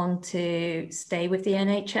go on to stay with the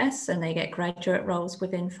NHS and they get graduate roles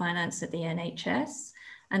within finance at the NHS,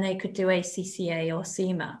 and they could do ACCA or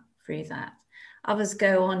CIMA through that. Others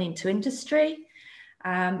go on into industry,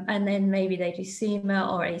 and then maybe they do CIMA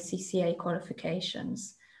or ACCA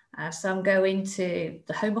qualifications. Some go into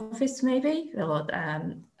the Home Office maybe, or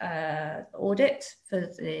audit for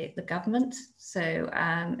the government. So,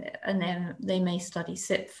 and then they may study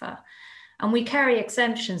CIPFA. And we carry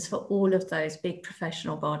exemptions for all of those big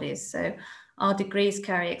professional bodies. So our degrees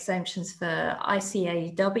carry exemptions for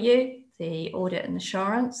ICAEW, the Audit and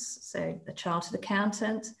Assurance, so the Chartered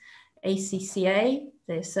Accountant, ACCA,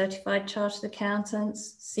 the Certified Chartered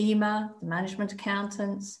Accountants, CIMA, the Management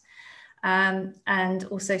Accountants, and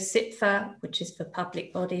also CIPFA, which is for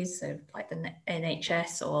public bodies, so like the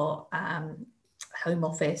NHS or Home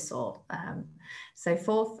Office or so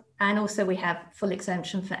forth. And also we have full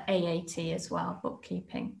exemption for AAT as well,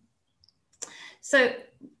 bookkeeping. So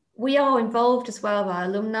we are involved as well with our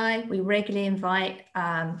alumni. We regularly invite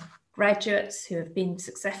graduates who have been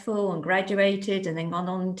successful and graduated and then gone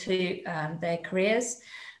on to their careers.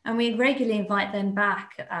 And we regularly invite them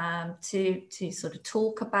back to sort of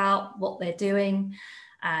talk about what they're doing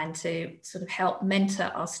and to sort of help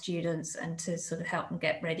mentor our students and to sort of help them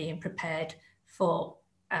get ready and prepared for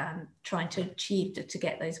trying to achieve to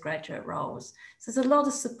get those graduate roles. So there's a lot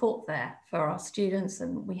of support there for our students,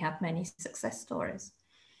 and we have many success stories.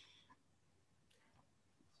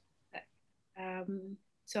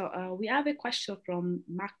 So we have a question from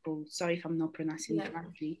Makbul. Sorry if I'm not pronouncing it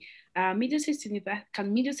correctly. Can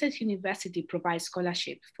Middlesex University provide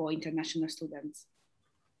scholarship for international students?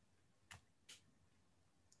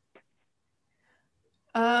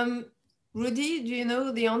 Rudy, do you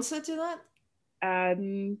know the answer to that?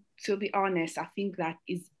 To be honest, I think that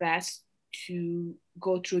it's best to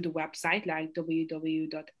go through the website, like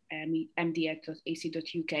www.mds.ac.uk.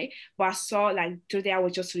 But I saw, like today I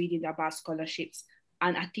was just reading about scholarships,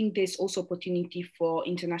 and I think there's also opportunity for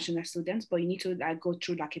international students, but you need to like go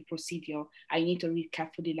through like a procedure. I need to read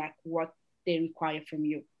carefully like what they require from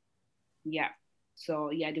you. Yeah. So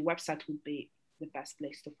yeah, the website would be the best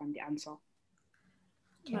place to find the answer.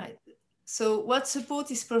 Right. So what support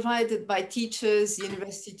is provided by teachers,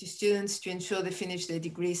 university to students to ensure they finish their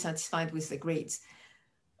degree satisfied with their grades?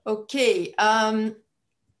 Okay.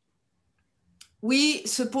 We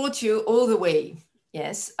support you all the way.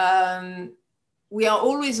 Yes. We are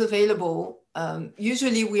always available.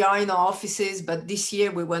 Usually we are in our offices, but this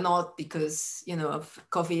year we were not because, of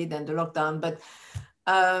COVID and the lockdown. But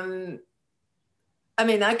I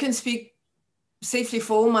mean, I can speak safely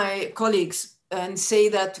for all my colleagues and say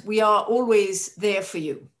that we are always there for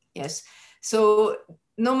you. Yes. So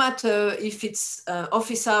no matter if it's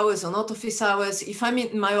office hours or not office hours, if I'm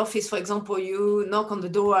in my office, for example, you knock on the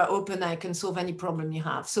door, I open, I can solve any problem you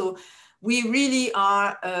have. So we really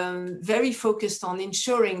are very focused on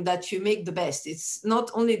ensuring that you make the best. It's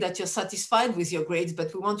not only that you're satisfied with your grades,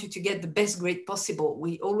 but we want you to get the best grade possible.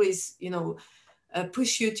 We always,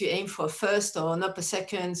 push you to aim for a first or an upper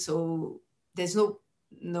second. So there's no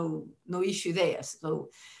issue there. So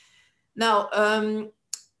now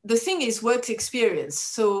the thing is work experience.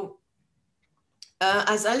 So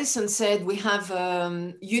as Alison said, we have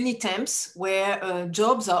Unitemps where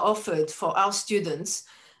jobs are offered for our students,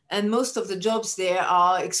 and most of the jobs there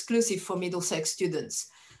are exclusive for Middlesex students.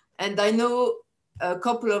 And I know a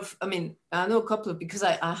couple of because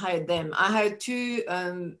I hired them. I hired two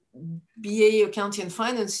BA accounting and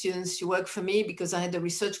finance students to work for me because I had a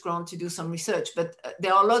research grant to do some research, but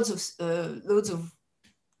there are loads of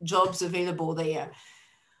jobs available there.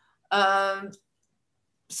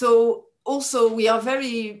 So also we are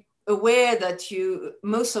very aware that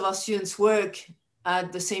most of our students work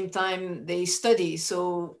at the same time they study.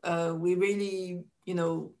 So we really,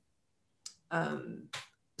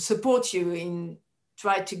 support you in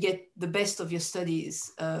try to get the best of your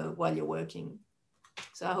studies while you're working.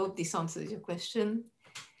 So I hope this answers your question.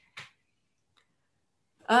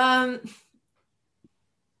 How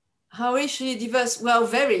racially diverse? Well,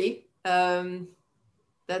 very.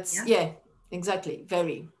 Yeah, exactly,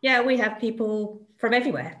 very. Yeah, we have people from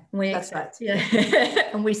everywhere. That's right. Yeah,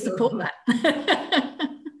 and we support that.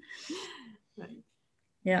 Right.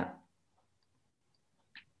 Yeah.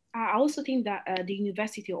 I also think that the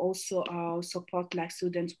university also support like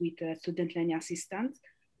students with student learning assistance,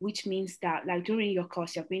 which means that like during your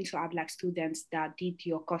course, you're going to have like students that did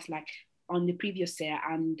your course like on the previous year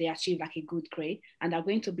and they achieved like a good grade, and they're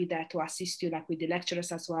going to be there to assist you like with the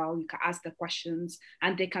lecturers as well. You can ask the questions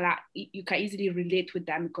and they can like, you can easily relate with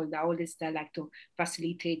them because they're always there like to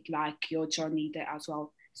facilitate like your journey there as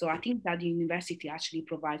well. So I think that the university actually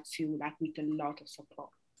provides you like with a lot of support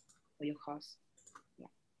for your course.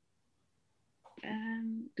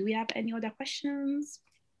 Do we have any other questions?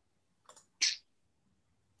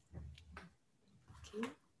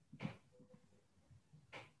 Okay.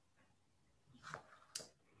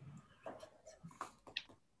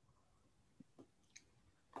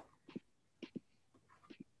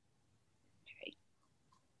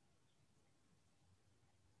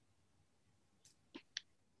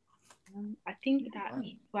 I think that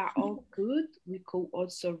if we're all good, we could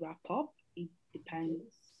also wrap up. It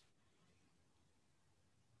depends.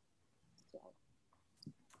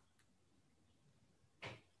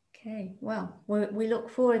 Okay, well, we look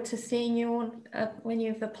forward to seeing you on, when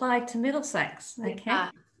you've applied to Middlesex. Okay.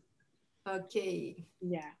 Okay.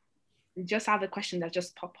 Yeah, we just have a question that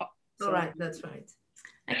just pop up. So. All right, that's right.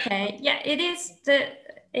 Okay, yeah,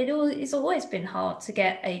 it's always been hard to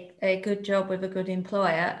get a good job with a good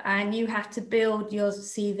employer, and you have to build your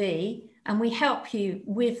CV, and we help you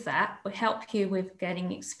with that. We help you with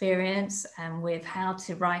getting experience and with how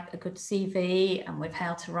to write a good CV and with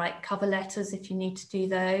how to write cover letters if you need to do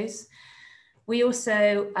those. We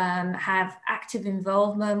also have active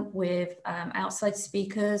involvement with outside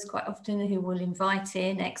speakers quite often who will invite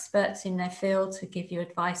in experts in their field to give you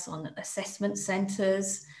advice on assessment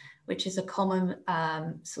centres, which is a common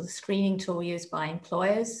sort of screening tool used by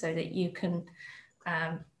employers so that you can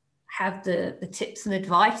have the tips and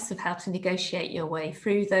advice of how to negotiate your way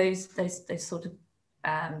through those sort of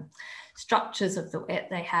structures of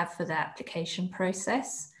they have for the application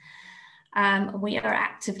process. We are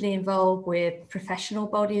actively involved with professional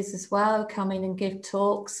bodies as well, come in and give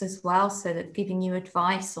talks as well, so that giving you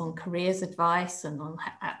advice on careers advice and on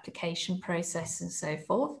application process and so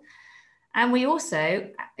forth. And we also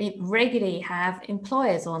regularly have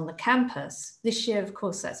employers on the campus. This year, of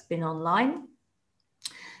course, that's been online.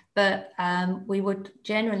 But we would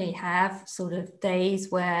generally have sort of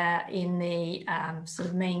days where in the sort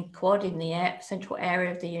of main quad in the central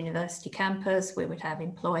area of the university campus, we would have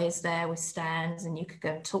employers there with stands and you could go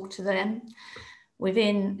and talk to them.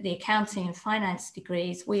 Within the accounting and finance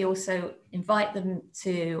degrees, we also invite them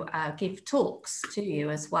to give talks to you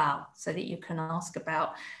as well, so that you can ask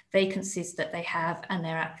about vacancies that they have and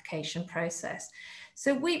their application process.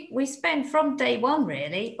 So we spend from day one,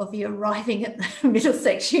 really, of you arriving at the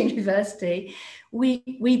Middlesex University,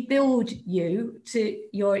 we build you to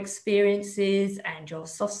your experiences and your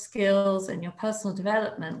soft skills and your personal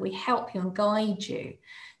development. We help you and guide you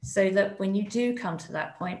so that when you do come to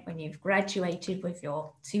that point, when you've graduated with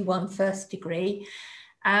your 2-1 first degree,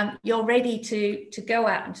 you're ready to go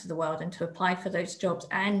out into the world and to apply for those jobs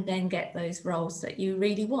and then get those roles that you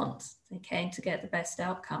really want, okay, and to get the best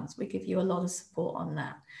outcomes. We give you a lot of support on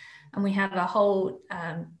that. And we have a whole,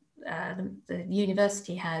 the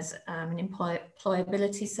university has an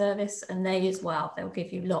employability service, and they as well, they'll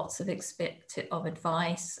give you lots of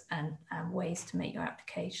advice and ways to make your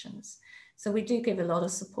applications. So we do give a lot of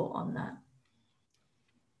support on that.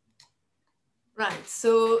 Right,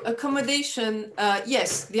 so accommodation,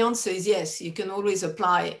 yes, the answer is yes. You can always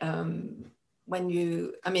apply when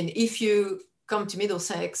you, I mean, if you come to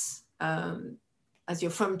Middlesex as your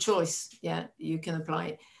firm choice, yeah, you can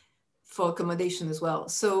apply for accommodation as well.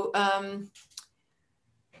 So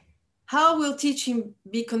how will teaching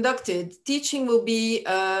be conducted? Teaching will be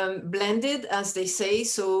blended, as they say.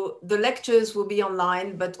 So the lectures will be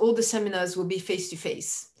online, but all the seminars will be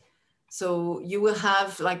face-to-face. So you will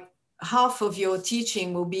have like half of your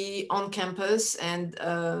teaching will be on campus and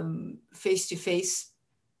face-to-face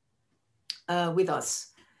with us.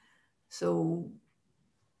 So,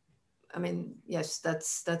 I mean, yes,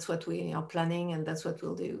 that's what we are planning, and that's what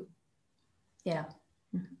we'll do. Yeah.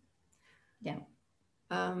 Yeah.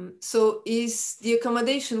 So is the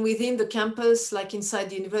accommodation within the campus, like inside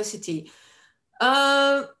the university?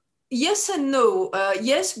 Yes and no.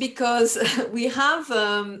 Yes, because we have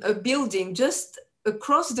a building just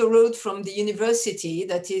across the road from the university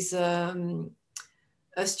that is a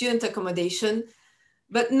student accommodation.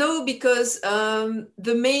 But no, because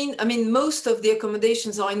the main, I mean, most of the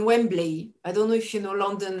accommodations are in Wembley. I don't know if you know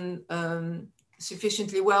London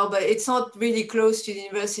sufficiently well, but it's not really close to the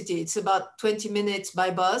university. It's about 20 minutes by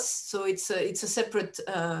bus. So it's a separate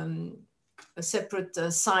a separate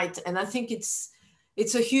site, and I think it's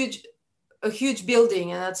a huge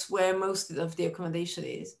building, and that's where most of the accommodation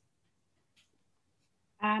is.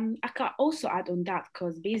 I can also add on that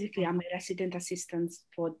because basically I'm a resident assistant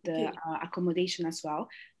for the accommodation as well.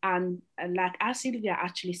 And like as Sylvia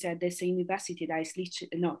actually said, there's a university that is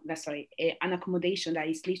literally, an accommodation that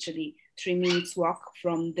is literally 3 minutes walk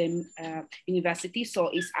from the university. So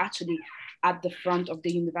it's actually at the front of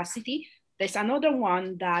the university. There's another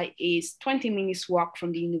one that is 20 minutes walk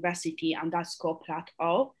from the university, and that's called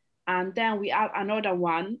Plateau. And then we have another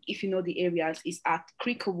one, if you know the areas, is at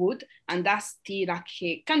Cricklewood, and that's still like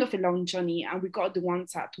a kind of a long journey. And we got the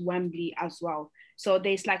ones at Wembley as well. So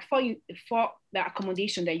there's like four the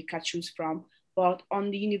accommodation that you can choose from. But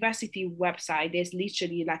on the university website, there's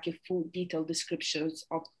literally like a full detailed descriptions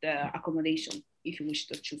of the accommodation if you wish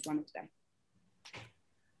to choose one of them.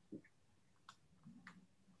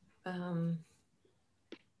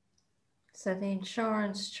 So the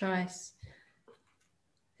insurance choice.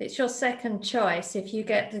 It's your second choice. If you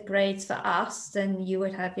get the grades for us, then you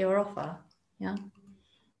would have your offer. Yeah.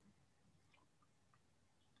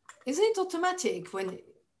 Isn't it automatic when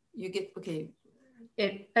you get, okay?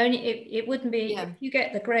 It wouldn't be, yeah. If you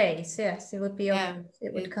get the grades, yes, it would be, yeah,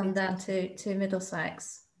 it would come down to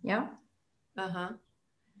Middlesex. Yeah. Uh-huh.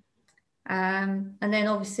 And then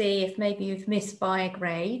obviously if maybe you've missed by a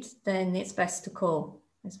grade, then it's best to call.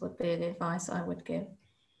 This would be the advice I would give.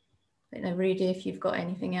 I don't know, Rudy, if you've got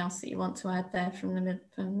anything else that you want to add there from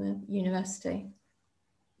the university.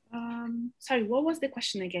 Sorry, what was the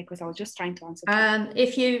question again? Because I was just trying to answer.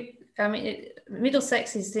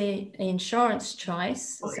 Middlesex is the insurance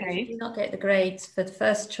choice. Okay. So if you do not get the grades for the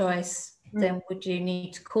first choice, then would you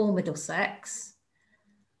need to call Middlesex?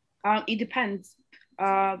 It depends.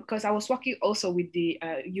 Because I was working also with the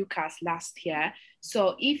UCAS last year.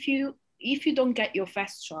 So if you don't get your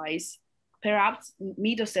first choice, perhaps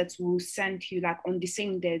Middlesex will send you like on the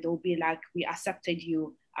same day, they'll be like, we accepted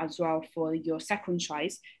you as well for your second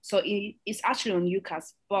choice. So it's actually on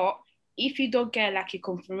UCAS. But if you don't get like a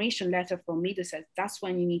confirmation letter from Middlesex, that's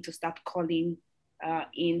when you need to start calling and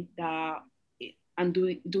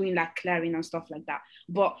doing like clearing and stuff like that.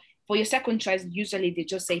 But for your second choice, usually they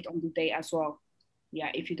just say it on the day as well. Yeah,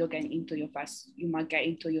 if you don't get into your first, you might get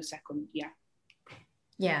into your second. Yeah.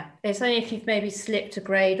 Yeah, it's only if you've maybe slipped a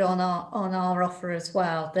grade on our offer as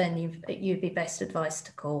well, then you'd be best advised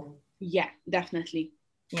to call. Yeah, definitely.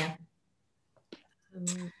 Yeah.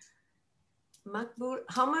 Makbul,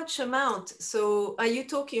 how much amount? So are you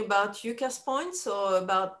talking about UCAS points or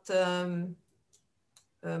about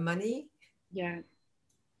money? Yeah.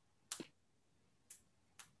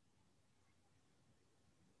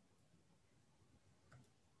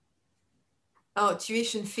 Oh,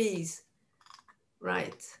 tuition fees.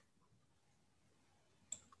 Right.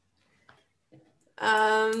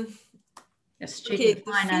 Student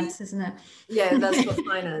finance, isn't it? Yeah, that's for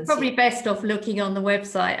finance. Probably best off looking on the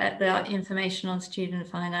website at the information on student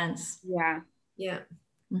finance. Yeah. Yeah.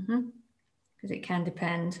 Because it can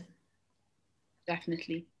depend.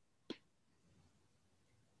 Definitely.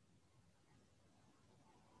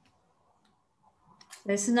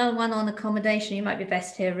 There's another one on accommodation. You might be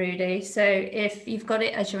best here, Rudy. So if you've got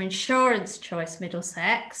it as your insurance choice,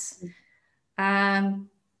 Middlesex, can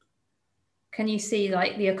you see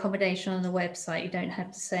like the accommodation on the website? You don't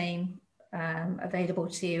have the same available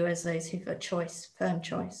to you as those who've got choice, firm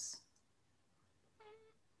choice.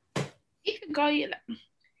 If you got it,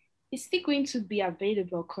 it's still going to be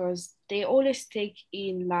available because they always take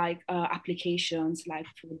in like applications like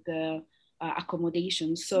for the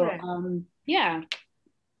accommodation. So yeah,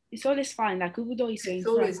 it's always fine. Like even though it's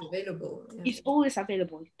always available. Yeah. It's always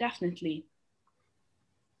available, definitely.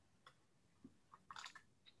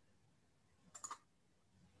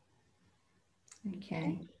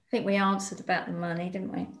 Okay, I think we answered about the money,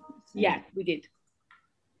 didn't we? Yeah, we did.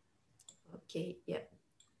 Okay, yeah.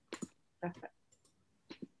 Perfect.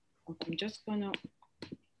 I'm just gonna,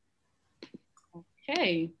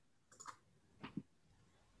 okay.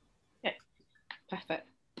 Yeah, perfect.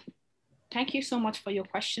 Thank you so much for your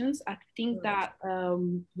questions. I think that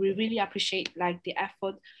we really appreciate like the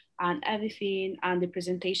effort and everything and the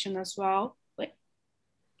presentation as well. Wait.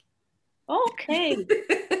 Okay.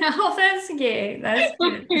 Oh, thank you. That's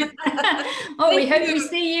good. Oh, we hope we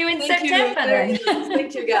see you in September then.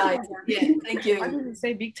 Thank you, guys. Yeah, thank you. I want to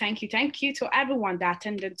say a big thank you. Thank you to everyone that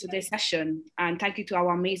attended today's session. And thank you to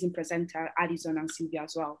our amazing presenter, Alison and Sylvia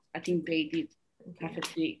as well. I think they did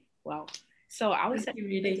perfectly well. So I would say,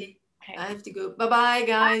 really. Okay. I have to go. Bye-bye,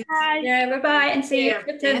 guys. Bye. Yeah, bye-bye and see you in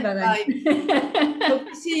September then. Bye. Hope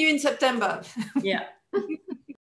to see you in September. Yeah.